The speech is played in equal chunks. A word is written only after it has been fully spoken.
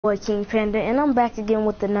Boy King Panda, and I'm back again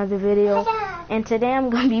with another video. And today I'm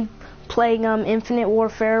gonna be playing Infinite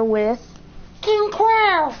Warfare with King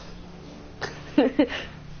Quail.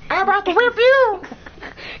 I'm about to whip you.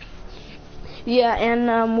 Yeah,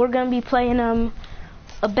 and we're gonna be playing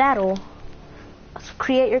a battle.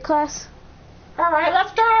 Create your class. All right,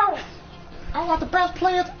 let's go. I want the best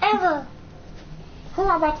players ever. Who am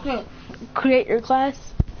I about to get? Create your class.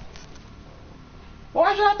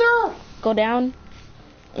 What should I do? Go down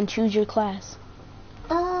and choose your class.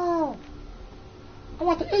 Oh, I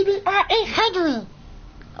want the ABR 800.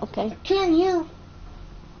 Okay. Can you?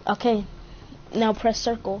 Okay. Now press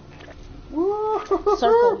circle. Woo.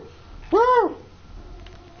 Circle. Woo.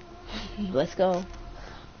 Let's go.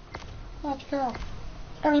 Let's go.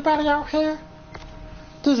 Everybody out here,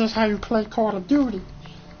 this is how you play Call of Duty.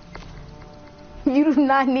 You do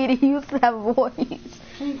not need to use that voice.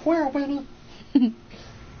 King Quail, baby.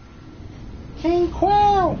 King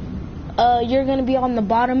Quail. You're gonna be on the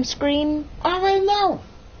bottom screen. I already know.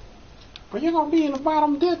 But you're gonna be in the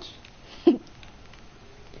bottom ditch.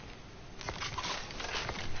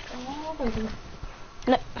 Oh, baby.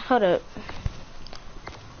 No, hold up.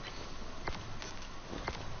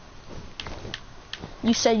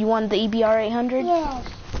 You said you wanted the EBR 800? Yes.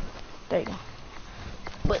 There you go.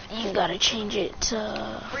 But you gotta change it to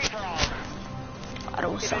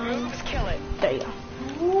auto assign. There you go.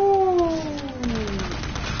 Ooh.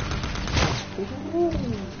 Ooh.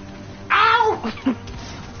 Ow!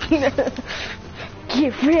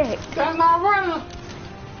 Get wrecked. That's not running.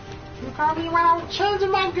 You caught me when I was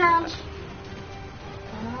changing my guns.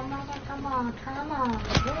 Come on, come on.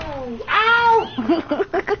 Whoa. Ow!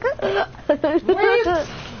 Wait!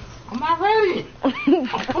 I'm not ready.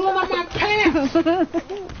 I'm pulling up my pants.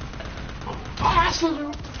 Oh, I see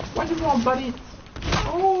you. What you want, buddy?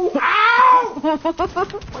 Oh, ow! Wait,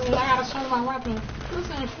 I gotta show my weapon. This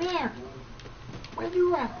ain't fair. Where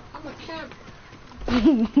you at? I'm a camp. Camp,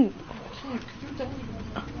 could you tell me?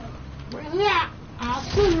 Where you at? I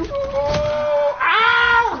see you. Oh,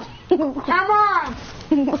 ow! Come on!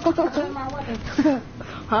 That's my weapon.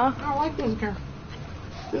 Huh? I don't like this gun.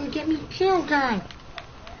 This will get me kill gun.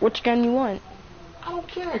 Which gun you want? I don't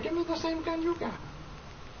care. Give me the same gun you got.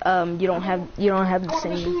 You don't have the I want a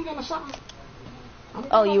same. machine gun or something.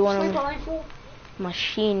 Oh, you want sniper a rifle?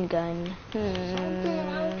 machine gun? Something,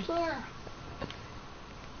 I don't care.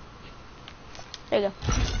 There you go.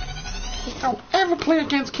 Don't ever play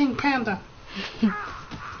against King Panda.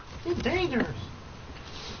 He's dangerous.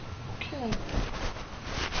 Okay.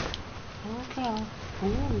 Okay.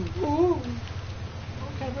 Ooh. Ooh.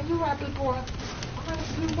 Okay, where you at, big boy? I'm ready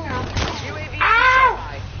to do now. Ow!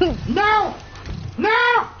 No!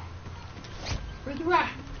 No! Where you at?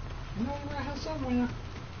 I know you're out here somewhere.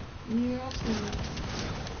 Yeah, I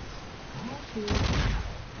see you.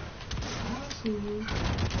 I see you.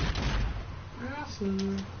 I see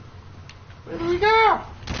you. Where do we go?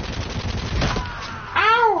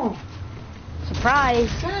 Ow!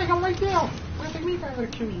 Surprise! Dang, I'm right there. Why take me forever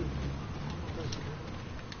to kill you?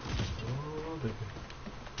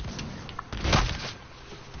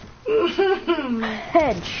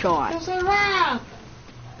 Headshot. This ain't right.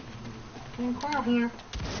 King Quail here.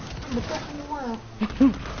 I'm the best in the world.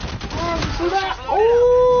 Oh, you see that?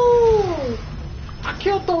 Oh! I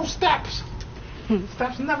killed those steps.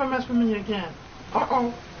 Steps never mess with me again.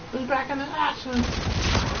 Uh-oh. He's back in the action.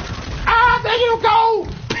 Ah, there you go!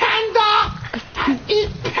 Panda! I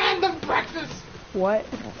eat panda breakfast. What?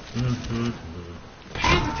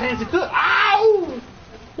 Panda tastes good. Ow!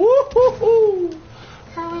 Woo-hoo-hoo!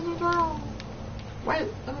 How did it go? Wait,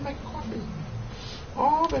 let me make a coffee.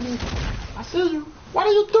 Oh, baby. I see you. What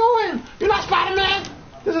are you doing? You're not Spider-Man.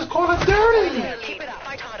 This is Call of Duty. Keep it up,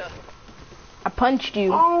 fight harder. I punched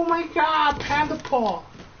you. Oh my God, Panda Paw.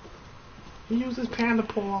 He uses Panda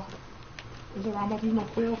Paw. Is it? I'm about to use my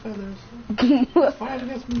quail feathers. Fight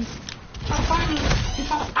against me. Try to fight me. He's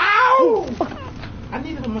trying to. Ow! I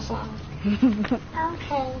needed a massage.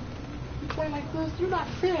 Okay. You play like this, you're not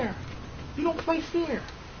fair. You don't play fair.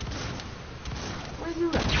 Where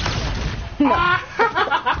you at?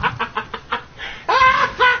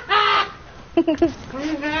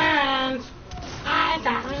 Revenge! I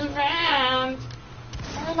got revenge!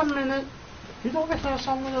 Wait a minute. He's over here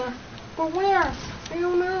somewhere. But where? I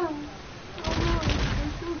don't know.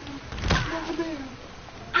 Over there.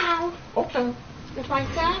 Ow! Okay. It's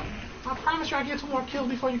like that. I promise you I'll get 2 more kills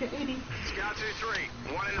before you get 80. Scout 2-3,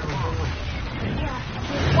 one in the bomb.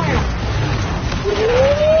 Quail!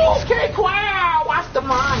 Ooh, okay, Quail! Watch the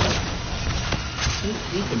money!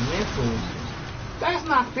 He can missiles. That's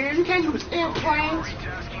not fair. You can't use airplanes.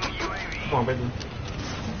 Retasking the UAV. Come on, baby.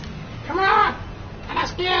 Come on! And that's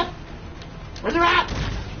scared. Where you at?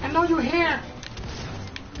 I know you're here.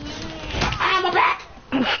 Ah, my back!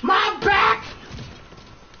 My back!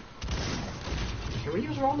 Can we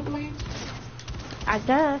use rollerblades? I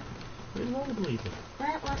guess. Where's rollerblades?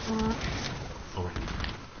 Alright.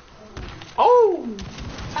 Oh!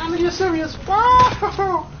 Time to get serious.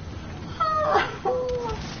 Whoa!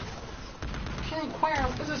 King Quail,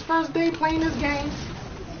 this is his first day playing this game.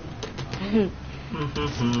 King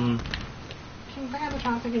Panda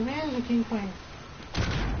trying to take advantage of King Quail.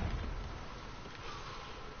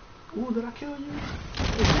 Ooh, did I kill you?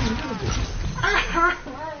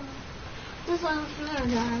 This is unfair,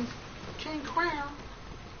 guys. King Quail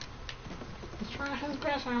is trying his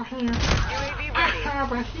best out here. UAV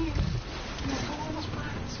ready. But he all the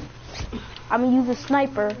spots. I'm gonna use a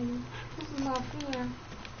sniper. This is not fair.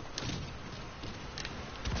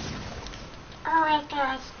 Alright,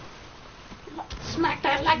 guys. Smack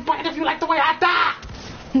that like button if you like the way I die.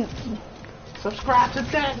 Subscribe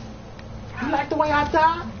today. You like the way I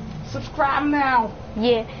die? Subscribe now.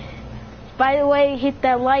 Yeah. By the way, hit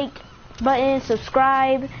that like button,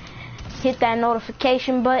 subscribe, hit that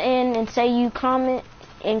notification button, and say you comment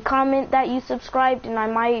that you subscribed, and I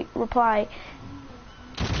might reply.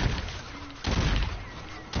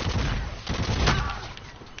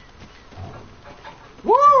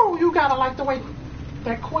 Woo! You gotta like the way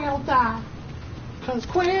that Quail died. Cause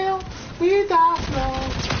Quail, we die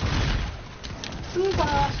slow. We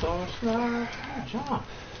die so slow. Oh, jump.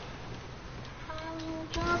 How you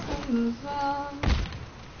jump in the sun?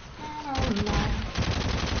 I don't know.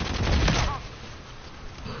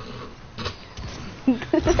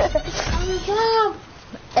 How you jump?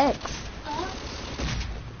 X.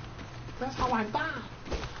 That's how I die.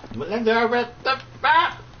 But let's go with the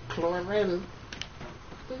back. Chlorine ready.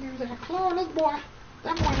 They use that chlorine, this boy.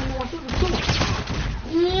 That boy didn't know what he was doing.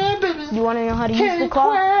 Yeah, baby. You wanna know how to use the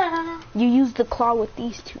claw? You use the claw with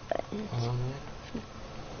these two buttons.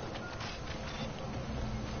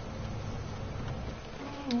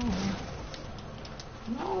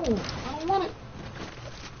 No, I don't want it.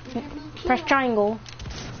 Press triangle.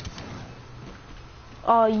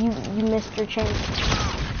 Oh, you missed your chance.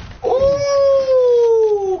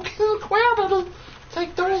 Ooh, King Quail, baby.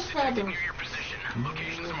 Take 30 seconds. Near your position.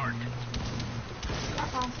 Location's marked.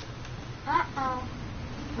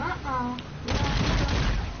 Uh-oh.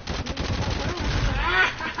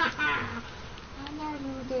 I know you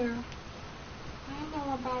were there. I know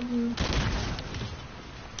about you.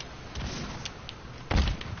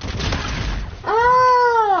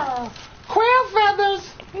 Quail feathers!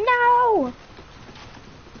 No!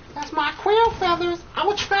 That's my quail feathers. I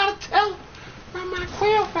was trying to tell about my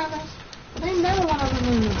quail feathers, but they never want to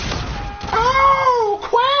remove me. Oh,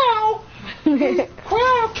 Quail!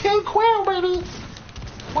 Quail, King Quail, baby.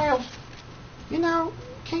 Quails. You know,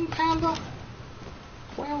 King Panda,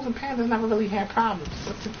 quails and pandas never really had problems.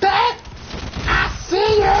 But today, I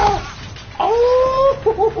see you!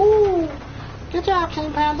 Oh! Good job,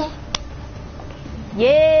 King Panda.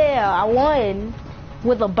 Yeah, I won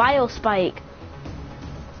with a bio spike.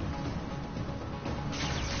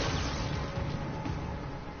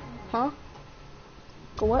 Huh?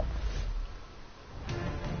 Go what?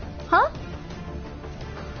 Huh?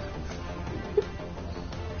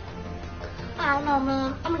 I don't know,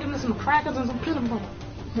 man. I'm gonna give me some crackers and some peanut butter.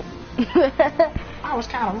 I was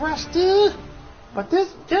kind of rusty, but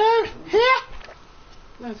this game here,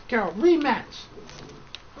 let's go. Rematch.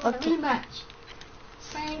 Okay. Rematch.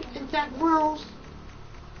 Same exact rules.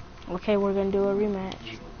 Okay, we're gonna do a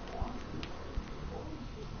rematch.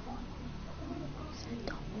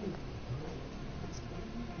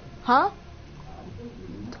 Huh?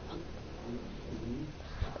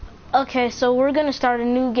 Okay, so we're gonna start a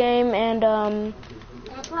new game, and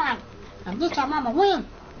That's right. And this time I'm gonna win.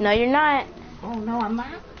 no, you're not. Oh no, I'm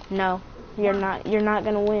not. No, you're not. You're not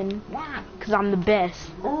gonna win, Why? cause I'm the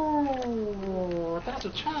best. Oh, that's a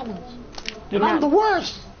challenge. You're And I'm not. the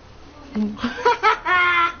worst.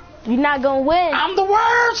 You're not gonna win. I'm the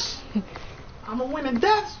worst. I'm gonna win in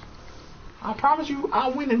deaths. I promise you,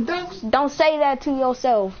 I'll win in deaths. Don't say that to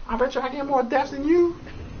yourself. I bet you I get more deaths than you.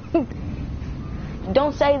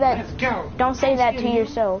 Don't say that. Let's go. Don't say I'm that to scared of you.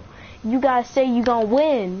 yourself. You gotta say you gonna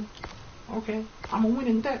win. Okay, I'm gonna win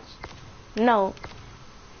in deaths. No.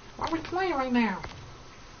 Why are we playing right now?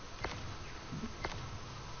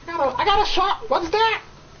 I got a shot. What's that?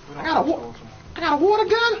 I got a water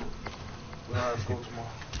gun.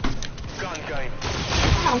 Gun game.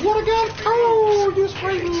 I got a water gun. Oh, you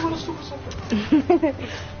sprayed me with a super soaker.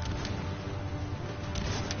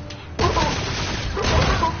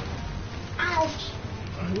 Ouch.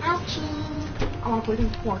 Ouch. Ouchie. I want to play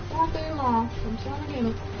this sport all day long. I'm trying to get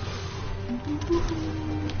it.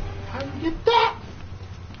 How do you get that?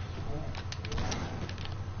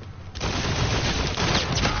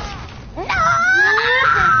 No!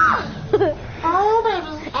 Oh,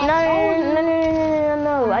 baby.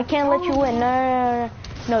 No, I can't let you win.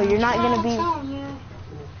 No, you're not gonna be. Oh,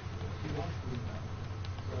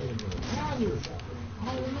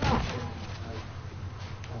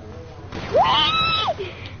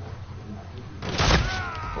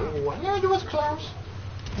 I knew you was close.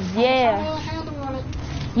 Yeah.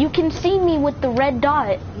 You can see me with the red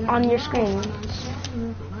dot on your screen.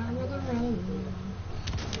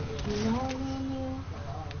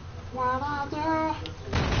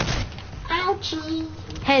 Ouchie.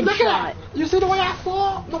 Headshot. You see the way I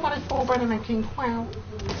fall? Nobody fall better than King Quail.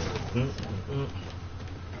 King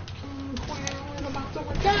Quail is about to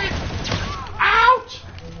attack. Ouch!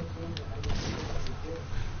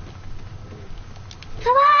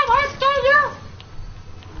 Come on, let's get you!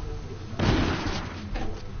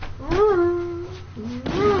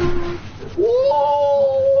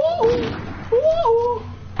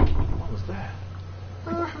 What was that?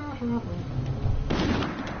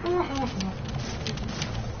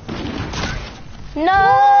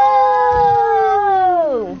 No!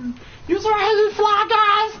 You saw how you fly,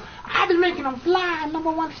 guys? I've been making them fly.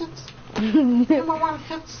 Number one hits. Number one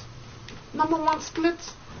hits. Number one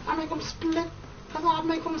splits. I make them split. Cause I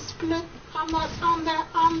make them split. I'm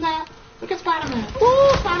that. Look at Spider-Man.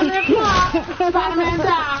 Ooh, Spider-Man fly. Spider-Man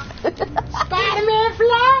die. Spider-Man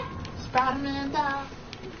fly. Spider-Man die.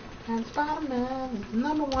 And Spider-Man is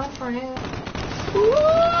number one friend. Ooh.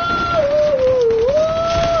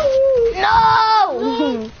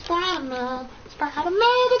 No! Spider-Man.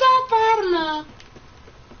 Spider-Man, we got Spider-Man.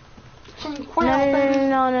 King Quail, baby.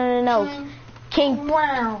 No. King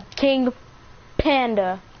Wow. King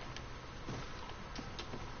Panda.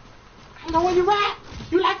 I know where you at.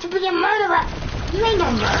 You like to be a murderer. You ain't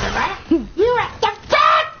no murderer. You at the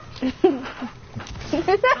back.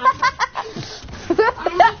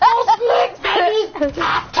 I'm so slick, baby.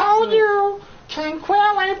 I told you. King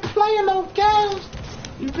Quail ain't playing no games.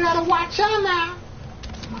 You better watch out now.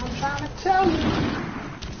 I'm trying to tell you.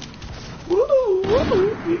 Woo!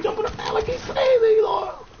 You jumping around like he's crazy,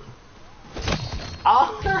 Lord.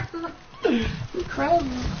 Oh, you crazy.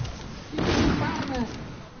 You Spider-Man.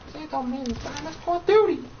 They don't mean Spider-Man's Call of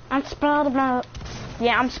Duty. I'm Spider-Man.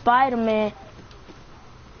 Yeah, I'm Spider-Man.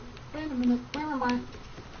 Wait a minute. Where am I?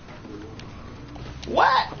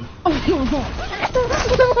 What? Dang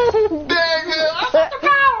it! I got the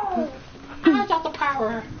power. I got the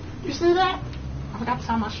power. You see that? I forgot to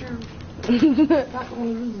tie my shoes. That's the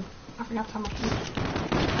only reason. I forgot to tie my shoes.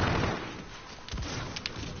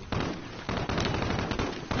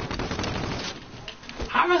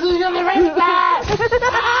 How much is gonna raise that?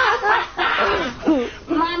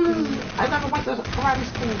 Mom, I never went to karate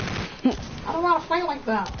school. I don't want to fight like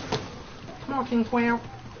that. Come on, King Quail.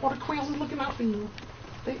 All the quails is looking out for you.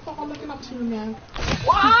 They all looking up to you, man.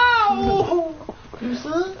 Wow! You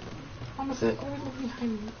see? Mama said, always look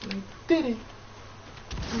behind you. And they did it.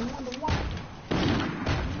 I wonder why.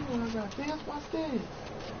 Oh, I got this. What's this?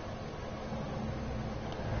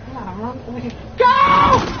 I gotta run over here. Go!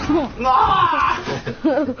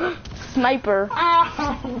 Ah! Sniper.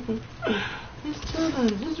 Ow! He's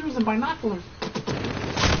chilling. He's using binoculars.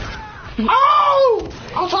 Oh!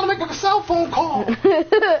 I was trying to make a cell phone call.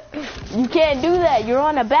 You can't do that. You're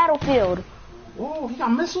on a battlefield. Whoa, he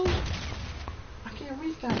got missiles? I can't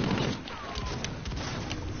reach that.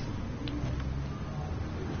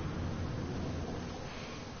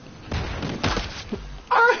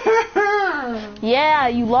 Yeah,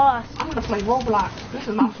 you lost. I'm gonna play Roblox. This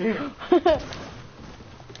is not fair.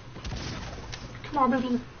 Come on,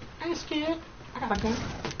 baby. I ain't scared. I got a gun.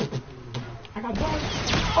 I got guns.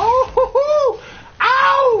 Oh!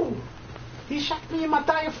 Ow! He shot me in my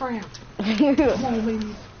diaphragm. Come on,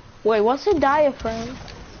 ladies. Wait, what's a diaphragm?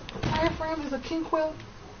 Diaphragm is a king quill.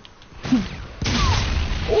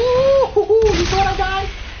 Oh! You saw that guy?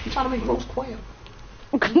 He's trying to make roast quail.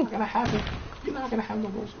 You're not gonna have it. You're not gonna have no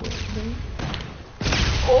roast quail, baby.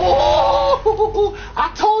 Oh!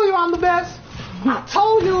 I told you I'm the best. I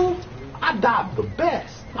told you I died the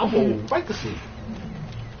best. I'm gonna break the sleep.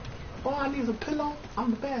 All I need is a pillow.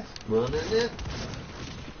 I'm the best. Running it.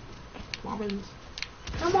 Come on, babies.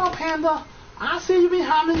 Come on, Panda. I see you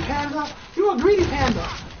behind me, Panda. You a greedy panda.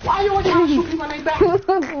 Why you always trying to shoot people in their back?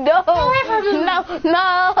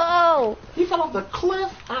 No. He fell off the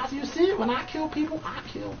cliff. You see it? When I kill people, I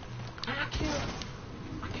kill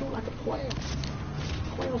like a quail.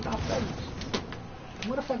 Quails got feathers.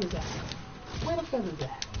 Where the feathers at? Where the feathers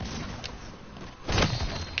at?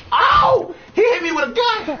 Oh! He hit me with a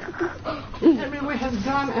gun! He hit me with his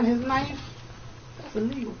gun and his knife. That's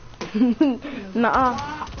illegal.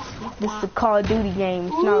 Nuh-uh. This is a Call of Duty game.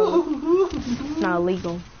 It's not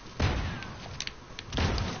illegal.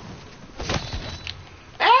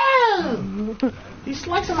 He's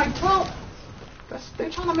slicing my throat. They're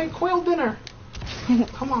trying to make quail dinner.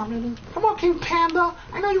 Come on, man. Come on, King Panda.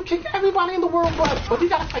 I know you kick everybody in the world, but you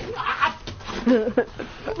gotta fight. I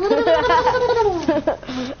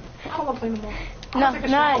don't want to play no more.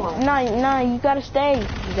 No, you gotta stay.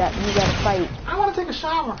 You gotta fight. I want to take a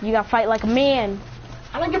shower. You gotta fight like a man.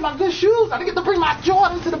 I didn't get my good shoes. I didn't get to bring my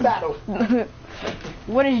Jordan to the battle.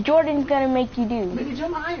 What is Jordan gonna make you do? Maybe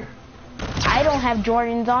jump higher. I don't have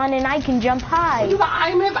Jordans on and I can jump high. You got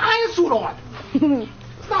Iron Man's iron suit on.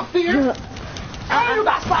 It's not fair. And you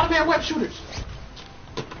got Spider-Man web shooters.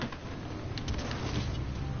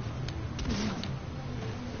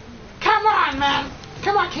 Come on, man.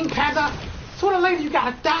 Come on, King Panda. Sooner or later you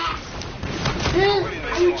gotta die. Yeah,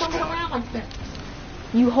 how you jumping around like that?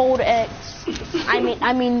 You hold X. I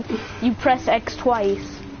mean, you press X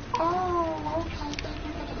twice. Oh,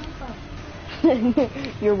 okay.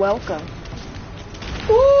 You're welcome.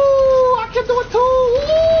 Ooh, I can do it too. Ooh,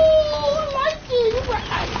 I like it.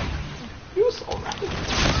 You so right.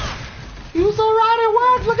 You so right. It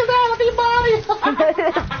works. Look at that. Look at your body.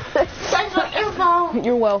 Thanks for the info.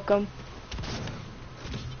 You're welcome.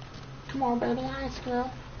 Come on, baby. Nice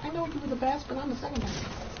girl. I know you were the best, but I'm the second best.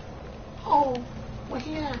 Oh, we're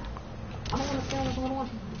here. I don't want to stand this one on.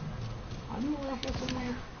 Are you around here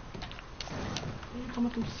somewhere? Are you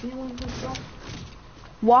coming through ceilings and stuff?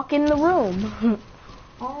 Walk in the room.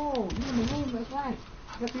 Oh, you in the room, that's right.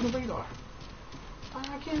 I can see the radar.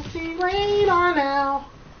 I can see radar now.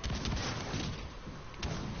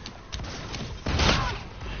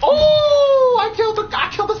 Oh, I killed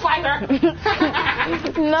the spider.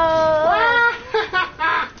 No.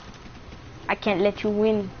 I can't let you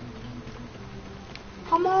win.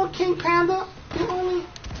 Come on, King Panda. You're only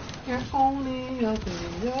a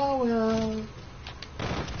video.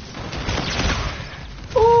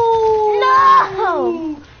 Ooh!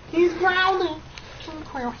 No! He's grounded. King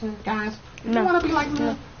Quail here, guys. If you want to be like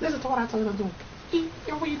me, this is what I tell you to do. Eat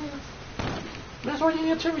your Wheaties. That's why you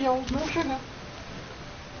eat Cheerios, no sugar.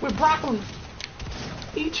 With broccoli.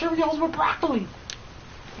 Eat Cheerios with broccoli.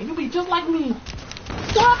 And you'll be just like me.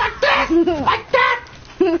 Yeah, like that! Like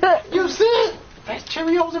that! You see? That's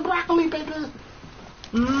Cheerios and broccoli, baby.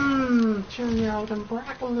 Cheerios and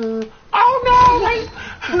broccoli. Oh no, wait!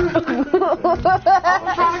 I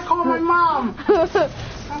was trying to call my mom.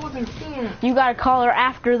 That wasn't fair. You gotta call her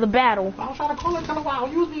after the battle. I was trying to call her and tell her why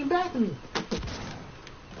you was being bad to me.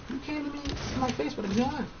 You came to me in my face with a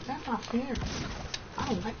gun. That's not fair. I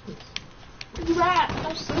don't like this. Where you at? I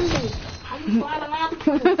don't see you. How you flying around the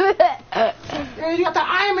place? Yeah, you got the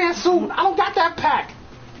Iron Man suit. I don't got that pack.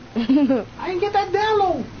 I didn't get that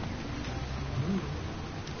download.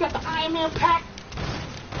 You got the Iron Man pack.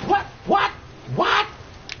 What?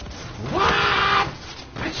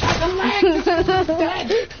 I shot the leg. This is dead.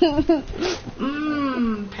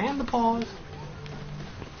 Panda paws.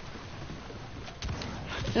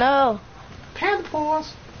 No. Panda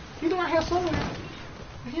paws. He's around here somewhere.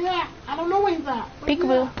 Yeah, I don't know where he's at.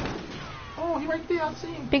 Peekaboo. Oh, he's right there. I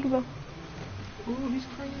see him. Peekaboo. Ooh, he's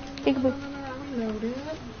crazy. Peekaboo. I reloaded.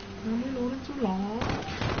 I'm reloading too long.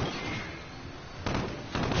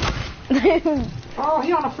 Oh,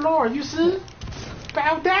 he on the floor. You see?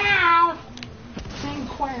 Bow down. King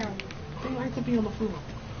Quail. They like to be on the floor.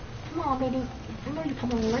 Come on, baby. I know you're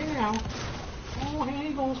coming right now. Oh, here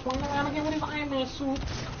he goes, swinging around again with his Iron Man suit.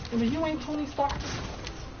 But you ain't Tony Stark.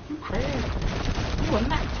 You crazy. You are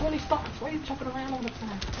not Tony Stark. Why are you jumping around all the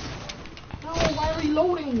time? No, why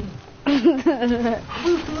reloading?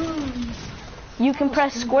 You can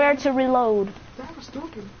press square to reload. That was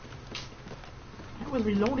stupid. I was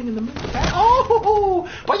reloading in the middle of that. Oh,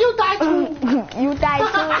 but you died too. You died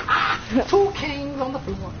too. Two kings on the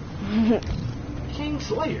floor. King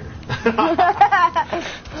Slayer. We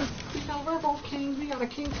got we're both kings. We got a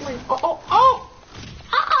King Slayer. Oh.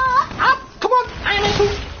 Come on, Iron Man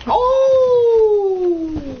suit. Oh,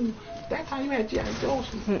 that's how you had G.I. Joe.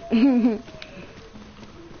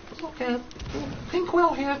 It's okay. King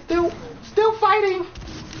Quail here, still fighting.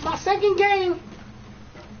 My second game.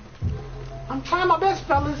 I'm trying my best,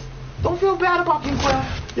 fellas. Don't feel bad about King Quail.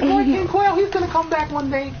 Your boy King Quail, he's gonna come back one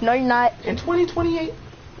day. No, you're not. In 2028.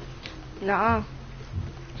 Nuh-uh.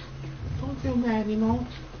 Don't feel bad, you know.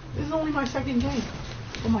 This is only my second game.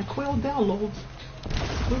 With my Quail downloads.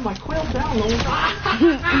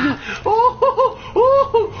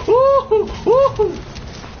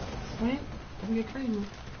 Wait, don't get crazy.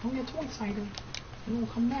 Don't get too excited. You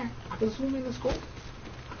won't come back. I can zoom in the scope.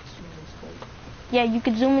 Yeah, you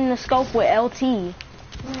could zoom in the scope with LT. Yeah,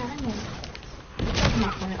 I know. That's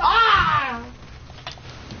my friend. Ah!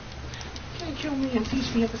 Can't kill me and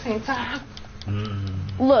teach me at the same time.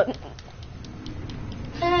 Look.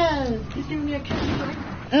 Hey, he's giving me a kiss, right?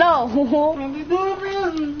 No.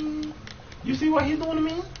 You see what he's doing to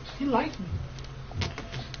me? He likes me.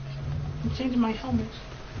 I'm changing my helmet.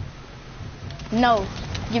 No.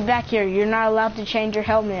 Get back here. You're not allowed to change your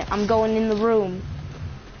helmet. I'm going in the room.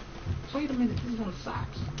 Wait a minute, he's on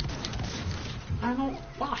socks. I don't.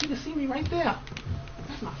 Wow, he can see me right there.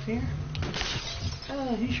 That's not fair.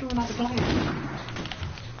 He's showing out the glass.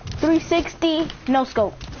 360, no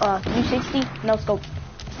scope. 360, no scope.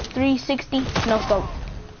 360, no scope.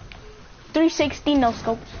 360, no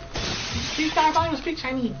scope. These guys don't even speak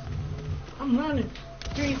Chinese. I'm learning.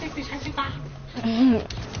 360 Chinese. I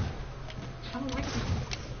don't like it.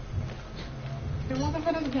 It wasn't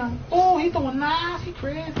for this guy. Oh, he's throwing knives. He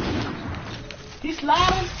crazy. He's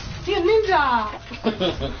sliding. He a ninja.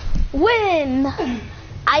 Win!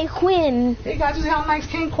 I win. Hey guys, you see how nice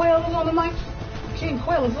King Quail is on the mic? King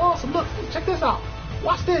Quail is awesome. Look, check this out.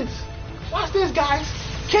 Watch this. Watch this, guys.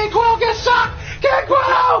 King Quail gets shot. King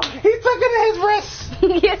Quail! He took it in his wrist.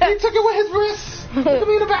 Yeah. He took it with his wrist. Look at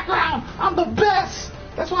me in the background. I'm the best.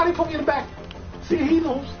 That's why they put me in the back. See, he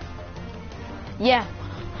knows. Yeah.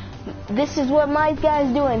 This is what my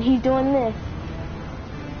guy's doing. He's doing this.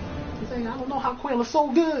 He's saying, I don't know how Quail is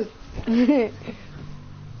so good.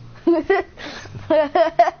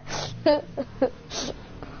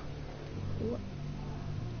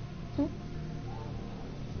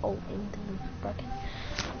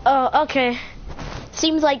 Okay.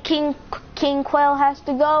 Seems like King Quail has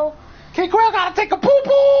to go. King Quail gotta take a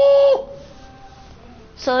poo-poo!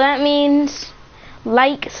 So that means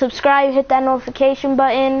like, subscribe, hit that notification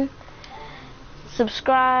button.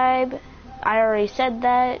 Subscribe. I already said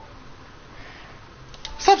that.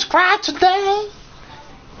 Subscribe today.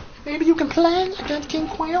 Maybe you can play against King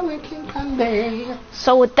Quail and King Panda.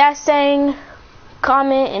 So with that saying,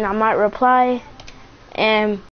 comment and I might reply. And